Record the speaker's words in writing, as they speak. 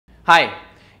Hi,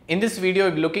 in this video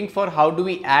we are looking for how do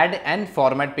we add and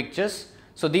format pictures.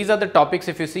 So these are the topics.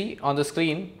 If you see on the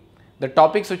screen, the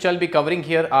topics which I will be covering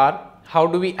here are how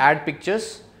do we add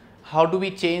pictures, how do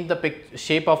we change the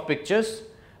shape of pictures,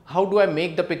 how do I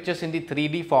make the pictures in the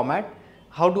 3D format,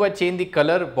 how do I change the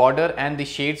color, border and the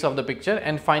shades of the picture,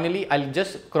 and finally I will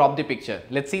just crop the picture.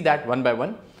 Let us see that one by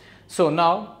one. So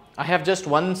now I have just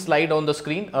one slide on the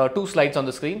screen, two slides on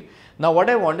the screen. Now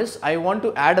what I want is, I want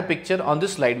to add a picture on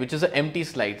this slide which is an empty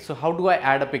slide. So how do I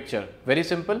add a picture? Very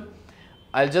simple.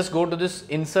 I'll just go to this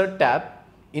insert tab.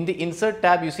 In the insert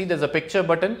tab you see there's a picture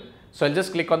button. So I'll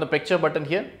just click on the picture button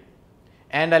here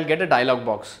and I'll get a dialog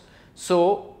box.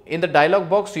 So in the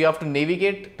dialog box you have to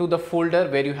navigate to the folder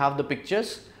where you have the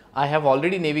pictures. I have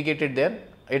already navigated there.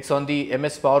 It's on the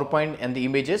MS PowerPoint and the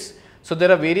images. So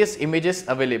there are various images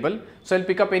available. So I'll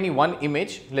pick up any one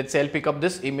image. Let's say I'll pick up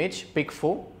this image, pick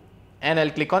 4, and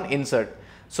I'll click on insert.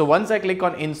 So once I click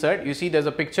on insert, you see there's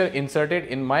a picture inserted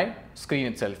in my screen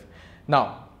itself.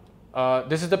 Now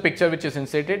this is the picture which is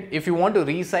inserted. If you want to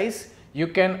resize, you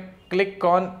can click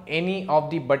on any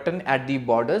of the button at the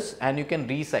borders and you can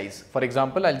resize. For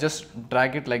example, I'll just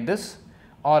drag it like this,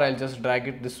 or I'll just drag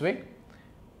it this way.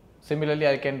 Similarly,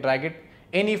 I can drag it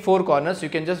any 4 corners. You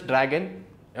can just drag in,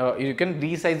 you can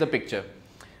resize the picture.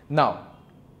 Now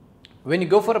when you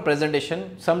go for a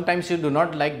presentation, sometimes you do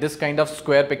not like this kind of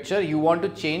square picture. You want to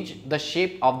change the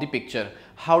shape of the picture.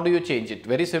 How do you change it?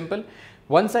 Very simple.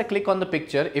 Once I click on the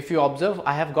picture, if you observe,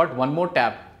 I have got one more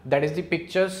tab, that is the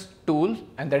pictures tool,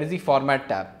 and that is the format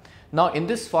tab. Now in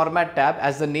this format tab,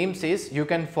 as the name says, you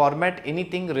can format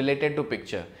anything related to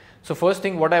picture. So first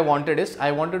thing what I wanted is,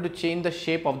 I wanted to change the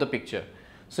shape of the picture.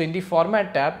 So in the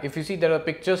format tab, if you see there are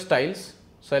picture styles.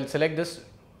 So I'll select this,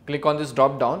 click on this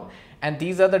drop down, and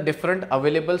these are the different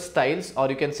available styles, or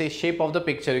you can say shape of the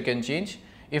picture you can change.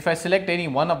 If I select any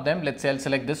one of them, let's say I'll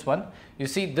select this one, you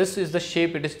see this is the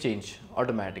shape, it is changed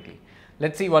automatically.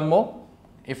 Let's see one more.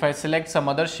 If I select some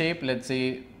other shape, let's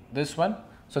say this one,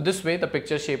 so this way the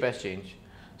picture shape has changed.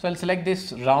 So I'll select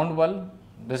this round one,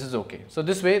 this is okay. So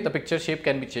this way the picture shape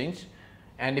can be changed,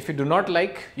 and if you do not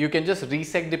like, you can just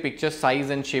reset the picture size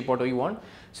and shape whatever you want.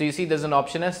 So you see there's an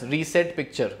option as reset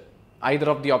picture. Either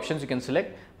of the options you can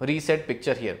select, reset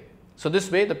picture here. So this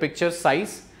way the picture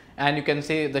size and you can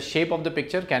say the shape of the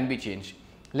picture can be changed.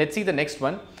 Let's see the next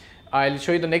one. I'll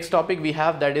show you the next topic we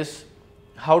have, that is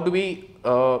how do we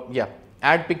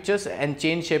add pictures and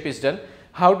change shape is done.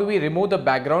 How do we remove the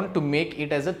background to make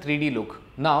it as a 3D look?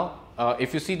 Now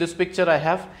if you see this picture I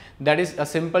have, that is a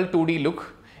simple 2D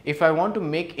look. If I want to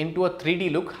make into a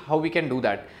 3D look, how we can do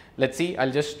that? Let's see,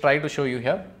 I'll just try to show you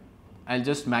here. I'll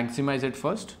just maximize it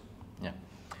first.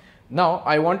 Now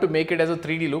I want to make it as a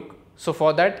 3D look. So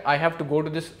for that I have to go to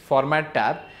this format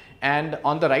tab, and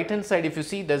on the right hand side if you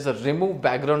see there's a remove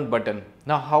background button.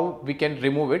 Now how we can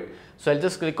remove it? So I'll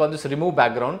just click on this remove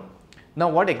background. Now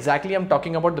what exactly I'm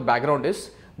talking about the background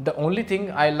is, the only thing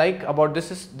I like about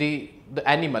this is the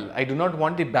animal. I do not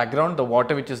want the background, the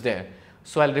water which is there.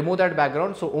 So I'll remove that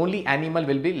background, so only animal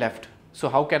will be left. So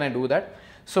how can I do that?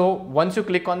 So once you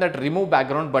click on that remove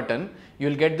background button, you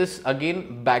will get this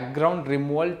again background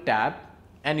removal tab,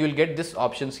 and you will get this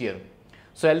options here.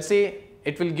 So I'll say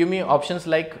it will give me options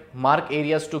like mark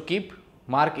areas to keep,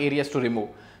 mark areas to remove.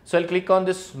 So I'll click on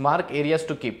this mark areas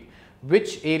to keep.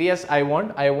 Which areas I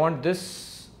want? I want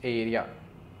this area.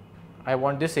 I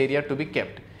want this area to be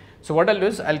kept. So what I'll do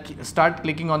is I'll start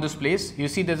clicking on this place. You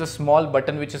see there's a small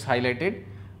button which is highlighted.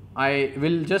 I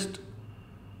will just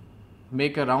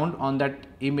make a round on that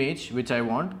image which I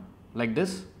want, like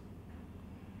this.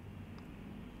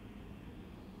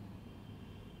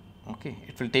 Okay,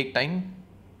 it will take time.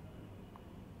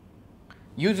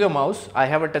 Use your mouse. I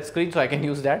have a touch screen so I can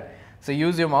use that. So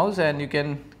use your mouse and you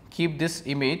can keep this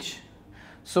image.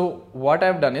 So what I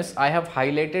have done is I have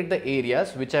highlighted the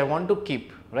areas which I want to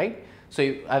keep, right? So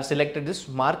I have selected this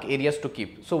mark areas to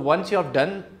keep. So once you have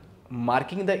done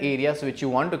marking the areas which you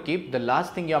want to keep, the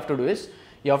last thing you have to do is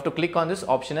you have to click on this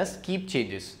option as keep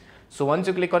changes. So once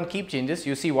you click on keep changes,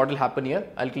 you see what will happen here.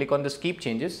 I'll click on this keep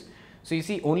changes. So you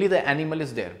see only the animal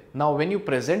is there. Now when you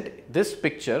present this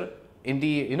picture in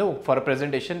the, for a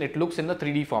presentation, it looks in the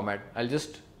 3D format. I'll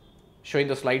just show in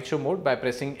the slideshow mode by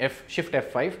pressing Shift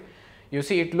F5. You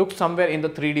see it looks somewhere in the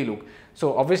 3D look.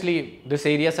 So obviously this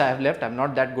areas I have left, I'm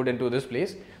not that good into this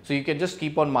place. So you can just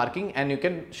keep on marking and you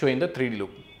can show in the 3D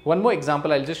look. One more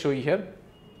example I'll just show you here.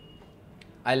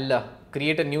 I'll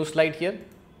create a new slide here,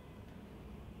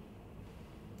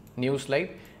 new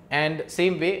slide, and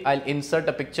same way I'll insert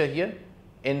a picture here,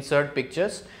 insert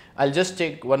pictures. I'll just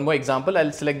take one more example.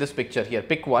 I'll select this picture here,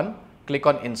 pick one. click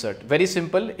on insert. Very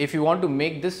simple. If you want to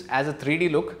make this as a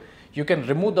 3D look, you can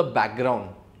remove the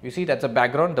background. You see that's a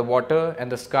background, the water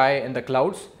and the sky and the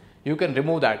clouds. You can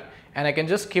remove that, and I can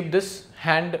just keep this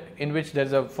hand in which there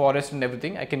is a forest and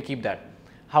everything. I can keep that.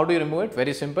 How do you remove it?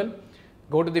 Very simple.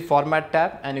 Go to the format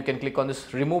tab and you can click on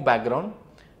this remove background.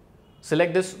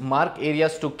 Select this mark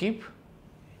areas to keep,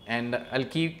 and I'll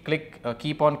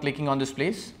keep on clicking on this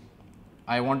place.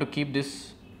 I want to keep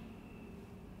this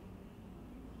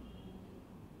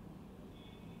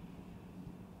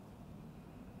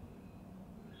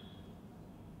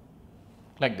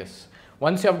like this.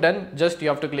 Once you have done, just you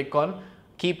have to click on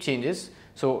keep changes.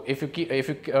 So if you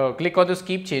click on this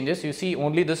keep changes, you see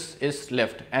only this is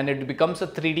left and it becomes a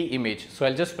 3D image. So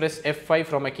I'll just press F5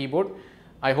 from my keyboard.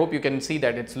 I hope you can see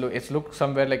that it's look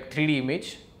somewhere like 3D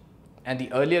image, and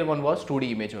the earlier one was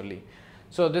 2D image only.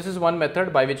 So this is one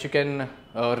method by which you can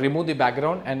remove the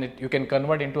background and you can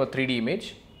convert into a 3D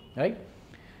image, right?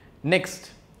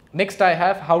 Next I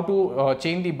have how to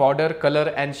change the border,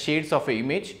 color and shades of an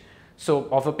image, so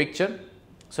of a picture.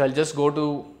 So I'll just go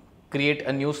to create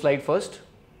a new slide first,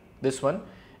 this one,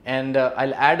 and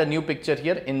I'll add a new picture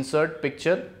here, insert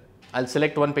picture. I'll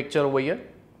select one picture over here.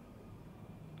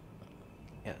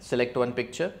 Yeah, select one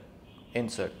picture,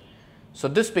 insert. So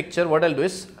this picture, what I'll do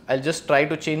is I'll just try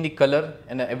to change the color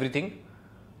and everything.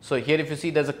 So here if you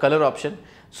see there's a color option.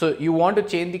 So you want to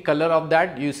change the color of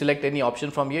that, you select any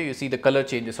option from here, you see the color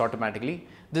changes automatically.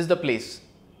 This is the place.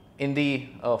 In the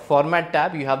format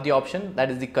tab you have the option,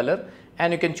 that is the color,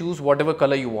 and you can choose whatever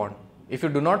color you want. If you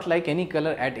do not like any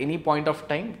color at any point of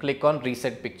time, click on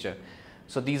reset picture.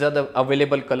 So these are the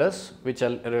available colors which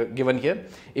are given here.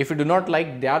 If you do not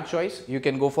like their choice, you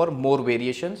can go for more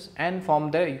variations, and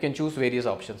from there you can choose various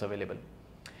options available.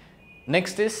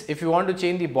 Next is if you want to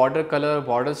change the border color,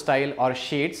 border style or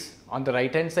shades. On the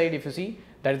right hand side if you see,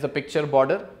 that is the picture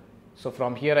border. So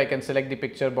from here I can select the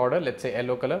picture border, let's say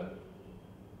yellow color.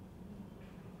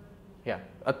 Yeah,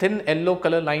 a thin yellow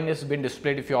color line has been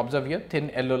displayed if you observe here, thin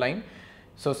yellow line.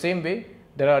 So same way,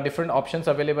 there are different options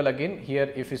available again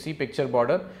here. If you see picture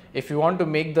border, if you want to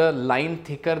make the line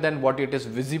thicker than what it is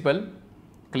visible,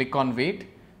 click on weight,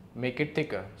 make it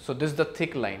thicker. So this is the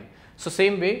thick line. So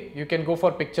same way you can go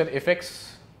for picture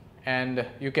effects and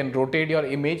you can rotate your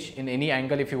image in any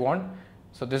angle if you want.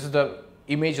 So this is the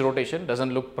image rotation,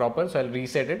 doesn't look proper, so I'll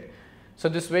reset it. So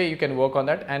this way you can work on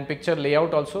that, and picture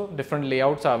layout also, different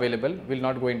layouts are available, we'll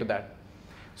not go into that.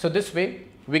 So this way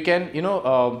we can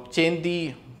change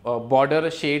the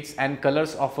border, shades and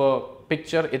colors of a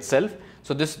picture itself.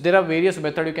 So there are various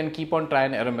methods, you can keep on try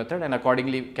and error method and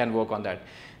accordingly can work on that.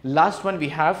 Last one we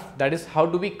have, that is how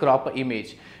do we crop an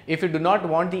image. If you do not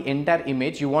want the entire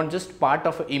image, you want just part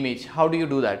of an image, how do you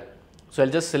do that? So I'll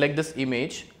just select this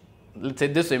image, let's say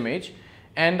this image,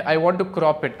 and I want to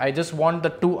crop it. I just want the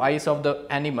two eyes of the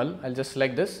animal. I'll just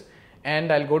select this and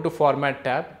I'll go to format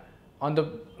tab. On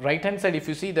the right hand side if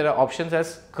you see, there are options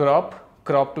as crop,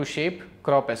 crop to shape,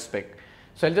 crop aspect.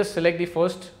 So I'll just select the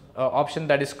first option,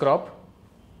 that is crop.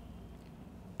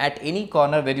 At any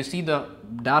corner where you see the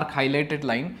dark highlighted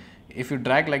line, if you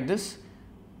drag like this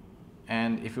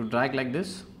and if you drag like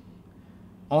this,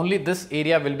 only this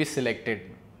area will be selected.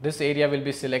 This area will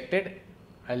be selected.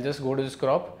 I'll just go to this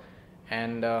crop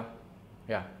and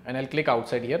and I'll click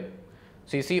outside here.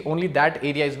 So you see only that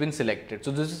area has been selected.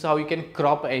 So this is how you can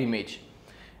crop an image.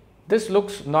 This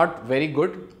looks not very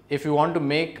good. If you want to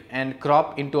make and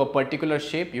crop into a particular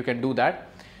shape, you can do that.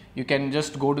 You can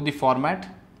just go to the format,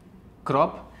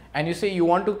 crop, and you say you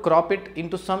want to crop it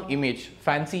into some image,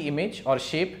 fancy image or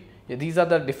shape. These are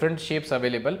the different shapes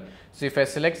available. So if I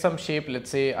select some shape, let's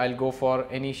say I'll go for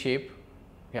any shape.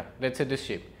 Yeah, let's say this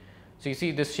shape. So you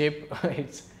see this shape,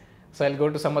 so I'll go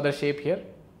to some other shape here.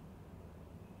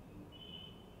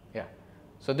 Yeah.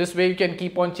 So this way you can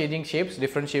keep on changing shapes,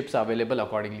 different shapes are available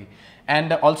accordingly.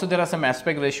 And also there are some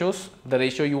aspect ratios, the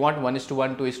ratio you want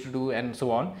 1:1, 2:2 and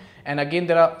so on. And again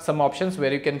there are some options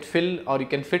where you can fill or you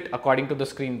can fit according to the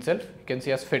screen itself. You can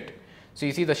see as fit. So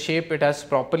you see the shape, it has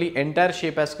properly, entire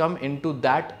shape has come into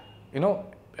that,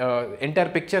 entire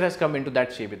picture has come into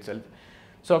that shape itself.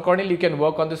 So accordingly you can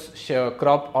work on this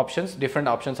crop options, different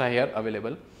options are here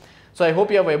available. So I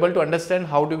hope you are able to understand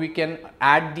how we can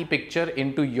add the picture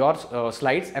into your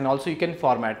slides, and also you can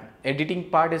format. Editing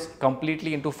part is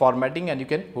completely into formatting and you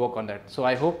can work on that. So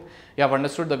I hope you have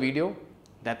understood the video.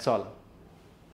 That's all.